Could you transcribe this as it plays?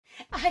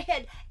I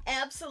had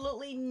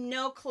absolutely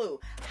no clue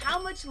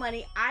how much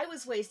money I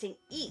was wasting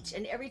each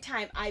and every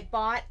time I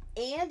bought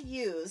and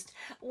used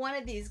one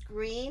of these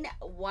green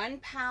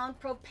 1-pound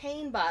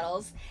propane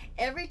bottles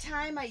every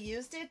time I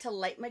used it to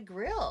light my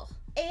grill.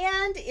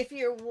 And if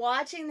you're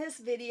watching this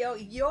video,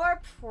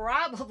 you're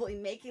probably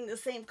making the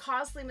same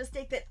costly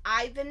mistake that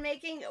I've been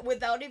making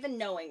without even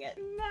knowing it.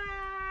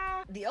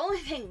 The only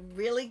thing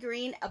really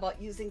green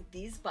about using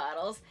these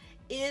bottles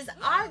is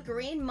our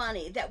green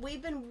money that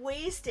we've been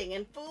wasting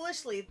and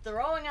foolishly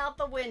throwing out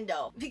the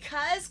window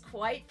because,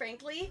 quite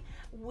frankly,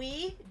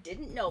 we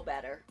didn't know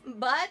better.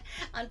 But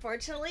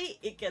unfortunately,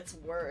 it gets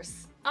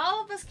worse.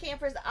 All of us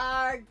campers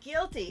are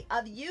guilty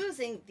of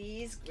using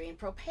these green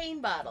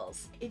propane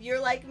bottles. If you're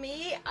like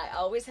me, I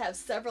always have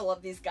several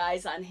of these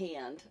guys on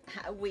hand.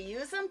 We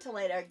use them to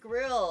light our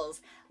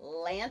grills,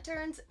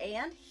 lanterns,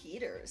 and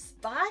heaters.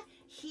 But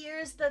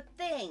here's the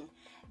thing.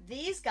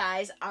 These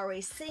guys are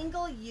a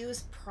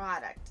single-use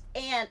product,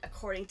 and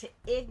according to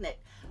Ignite,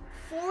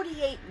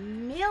 48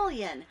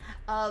 million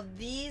of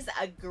these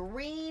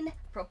green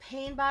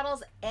propane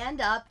bottles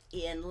end up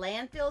in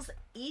landfills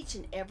each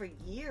and every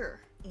year.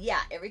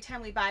 Yeah, every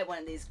time we buy one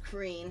of these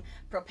green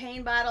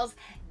propane bottles,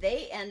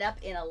 they end up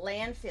in a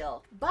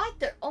landfill, but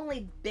they're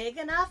only big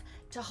enough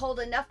to hold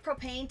enough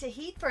propane to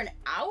heat for an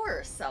hour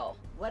or so.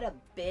 What a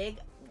big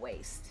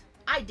waste.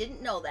 I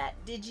didn't know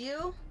that, did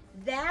you?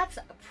 That's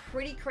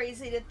pretty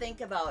crazy to think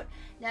about,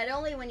 not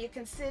only when you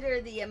consider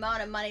the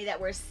amount of money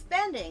that we're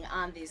spending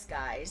on these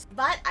guys,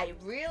 but I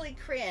really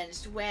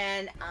cringed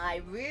when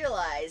I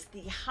realized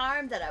the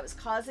harm that I was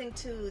causing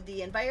to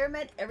the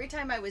environment every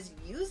time I was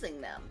using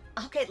them.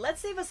 Okay,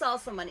 let's save us all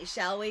some money,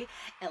 shall we?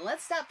 And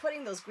let's stop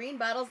putting those green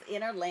bottles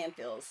in our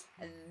landfills.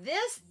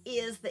 This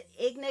is the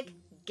Ignite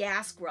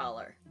gas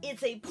growler.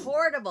 It's a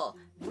portable,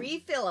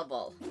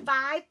 refillable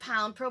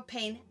 5-pound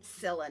propane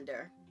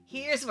cylinder.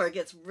 Here's where it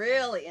gets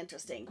really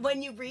interesting.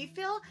 When you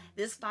refill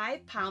this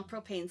 5-pound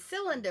propane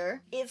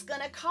cylinder, it's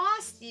gonna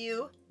cost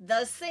you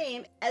the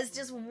same as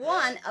just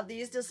one of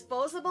these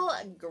disposable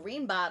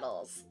green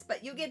bottles,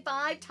 but you get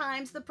 5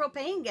 times the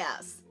propane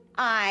gas.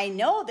 I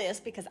know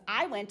this because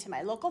I went to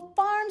my local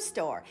farm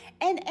store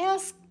and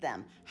asked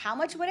them how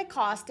much would it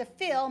cost to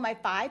fill my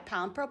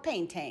 5-pound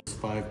propane tank. It's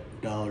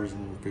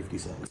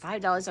 $5.50.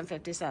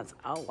 $5.50.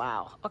 Oh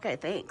wow. Okay,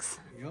 thanks.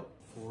 Yep,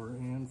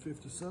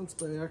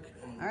 $4.50 back.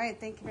 All right,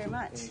 thank you very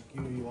much.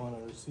 Thank you. You want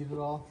to receipt it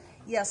all?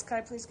 Yes, could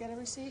I please get a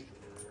receipt?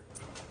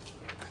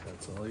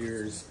 That's all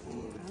yours.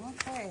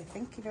 Okay,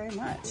 thank you very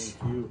much.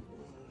 Thank you.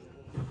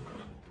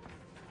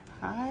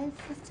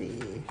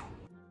 $5.50.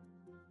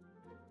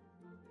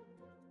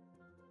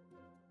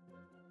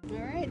 All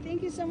right,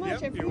 thank you so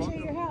much. Yep, I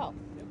appreciate your help.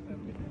 Yep,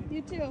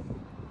 you too.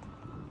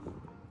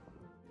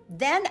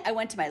 Then I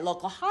went to my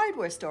local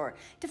hardware store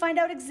to find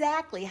out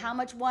exactly how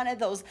much one of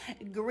those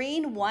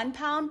green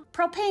 1-pound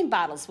propane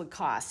bottles would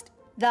cost.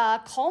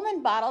 The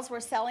Coleman bottles were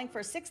selling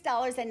for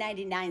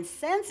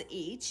 $6.99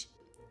 each,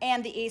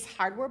 and the Ace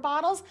hardware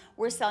bottles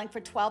were selling for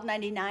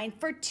 $12.99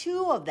 for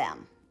 2 of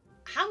them.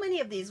 How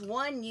many of these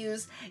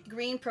one-use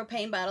green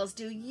propane bottles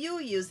do you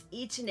use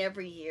each and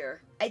every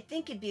year? I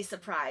think you'd be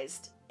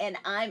surprised. And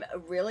I'm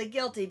really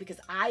guilty because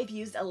I've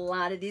used a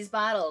lot of these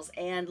bottles.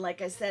 And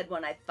like I said,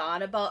 when I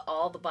thought about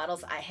all the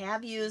bottles I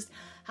have used,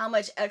 how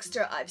much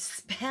extra I've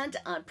spent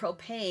on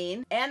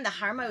propane, and the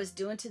harm I was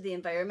doing to the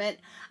environment,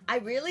 I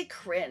really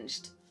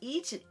cringed.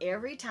 Each and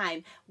every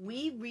time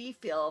we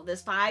refill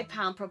this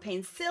 5-pound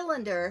propane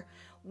cylinder,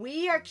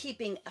 we are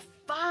keeping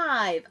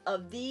 5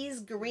 of these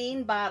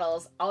green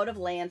bottles out of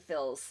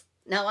landfills.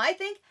 Now, I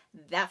think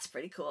that's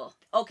pretty cool.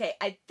 Okay,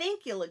 I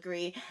think you'll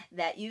agree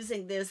that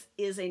using this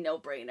is a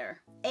no-brainer.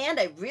 And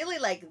I really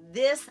like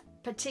this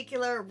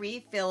particular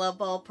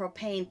refillable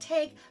propane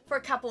tank for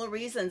a couple of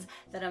reasons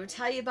that I'm going to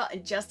tell you about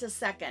in just a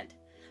second.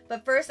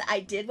 But first,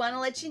 I did want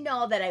to let you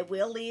know that I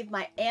will leave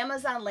my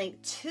Amazon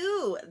link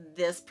to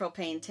this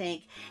propane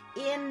tank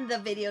in the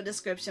video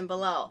description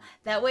below.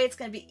 That way it's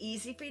going to be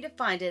easy for you to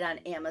find it on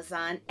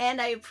Amazon.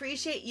 And I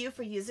appreciate you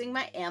for using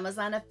my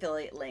Amazon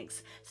affiliate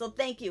links. So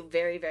thank you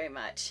very, very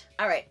much.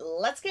 All right,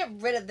 let's get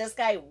rid of this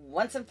guy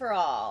once and for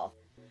all.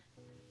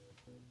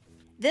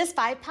 This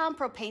 5-pound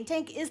propane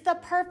tank is the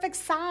perfect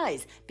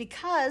size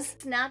because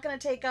it's not going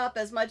to take up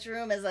as much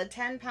room as a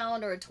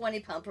 10-pound or a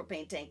 20-pound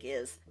propane tank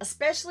is,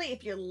 especially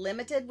if you're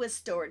limited with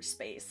storage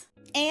space.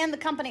 And the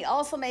company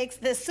also makes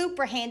this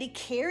super handy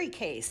carry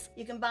case.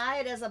 You can buy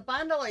it as a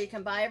bundle or you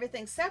can buy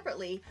everything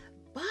separately,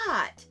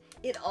 but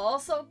it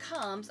also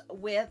comes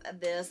with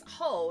this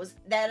hose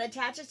that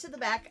attaches to the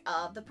back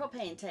of the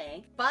propane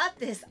tank, but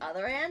this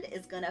other end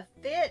is going to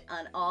fit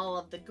on all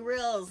of the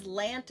grills,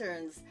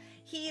 lanterns,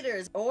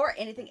 heaters, or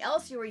anything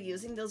else you were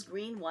using those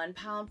green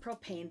 1-pound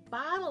propane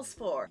bottles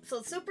for. So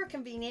it's super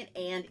convenient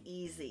and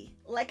easy.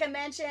 Like I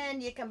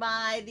mentioned, you can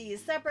buy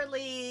these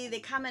separately. They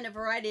come in a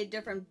variety of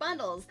different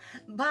bundles,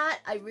 but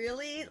I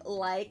really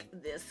like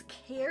this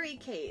carry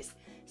case.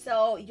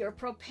 So your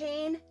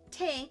propane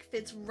tank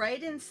fits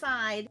right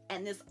inside,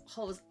 and this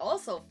hose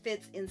also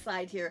fits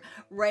inside here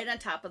right on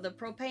top of the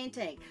propane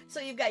tank. So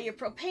you've got your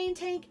propane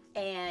tank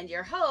and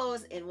your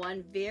hose in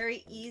one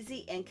very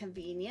easy and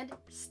convenient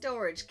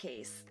storage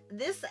case.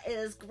 This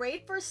is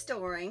great for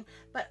storing,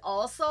 but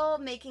also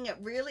making it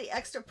really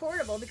extra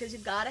portable because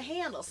you've got a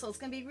handle. So it's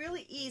going to be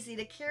really easy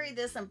to carry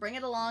this and bring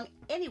it along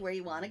anywhere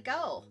you want to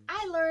go.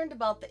 I learned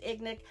about the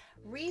Ignic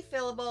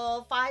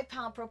refillable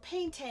 5-pound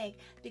propane tank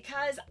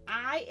because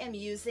I am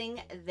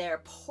using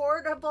their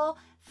portable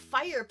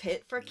fire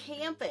pit for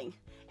camping.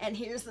 And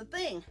here's the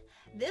thing.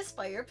 This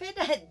fire pit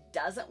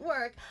doesn't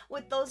work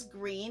with those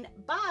green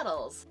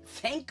bottles.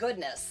 Thank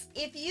goodness.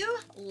 If you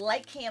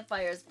like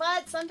campfires,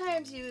 but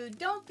sometimes you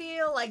don't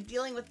feel like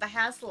dealing with the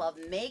hassle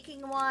of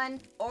making one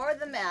or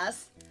the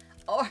mess,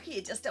 or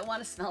you just don't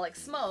want to smell like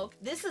smoke,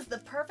 this is the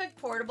perfect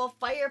portable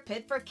fire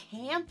pit for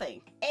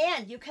camping.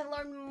 And you can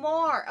learn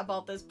more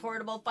about this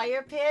portable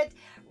fire pit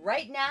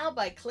right now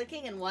by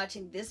clicking and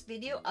watching this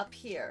video up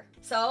here.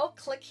 So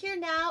click here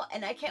now,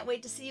 and I can't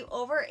wait to see you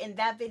over in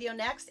that video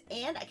next,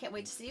 and I can't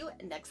wait to see you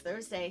next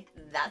Thursday.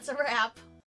 That's a wrap.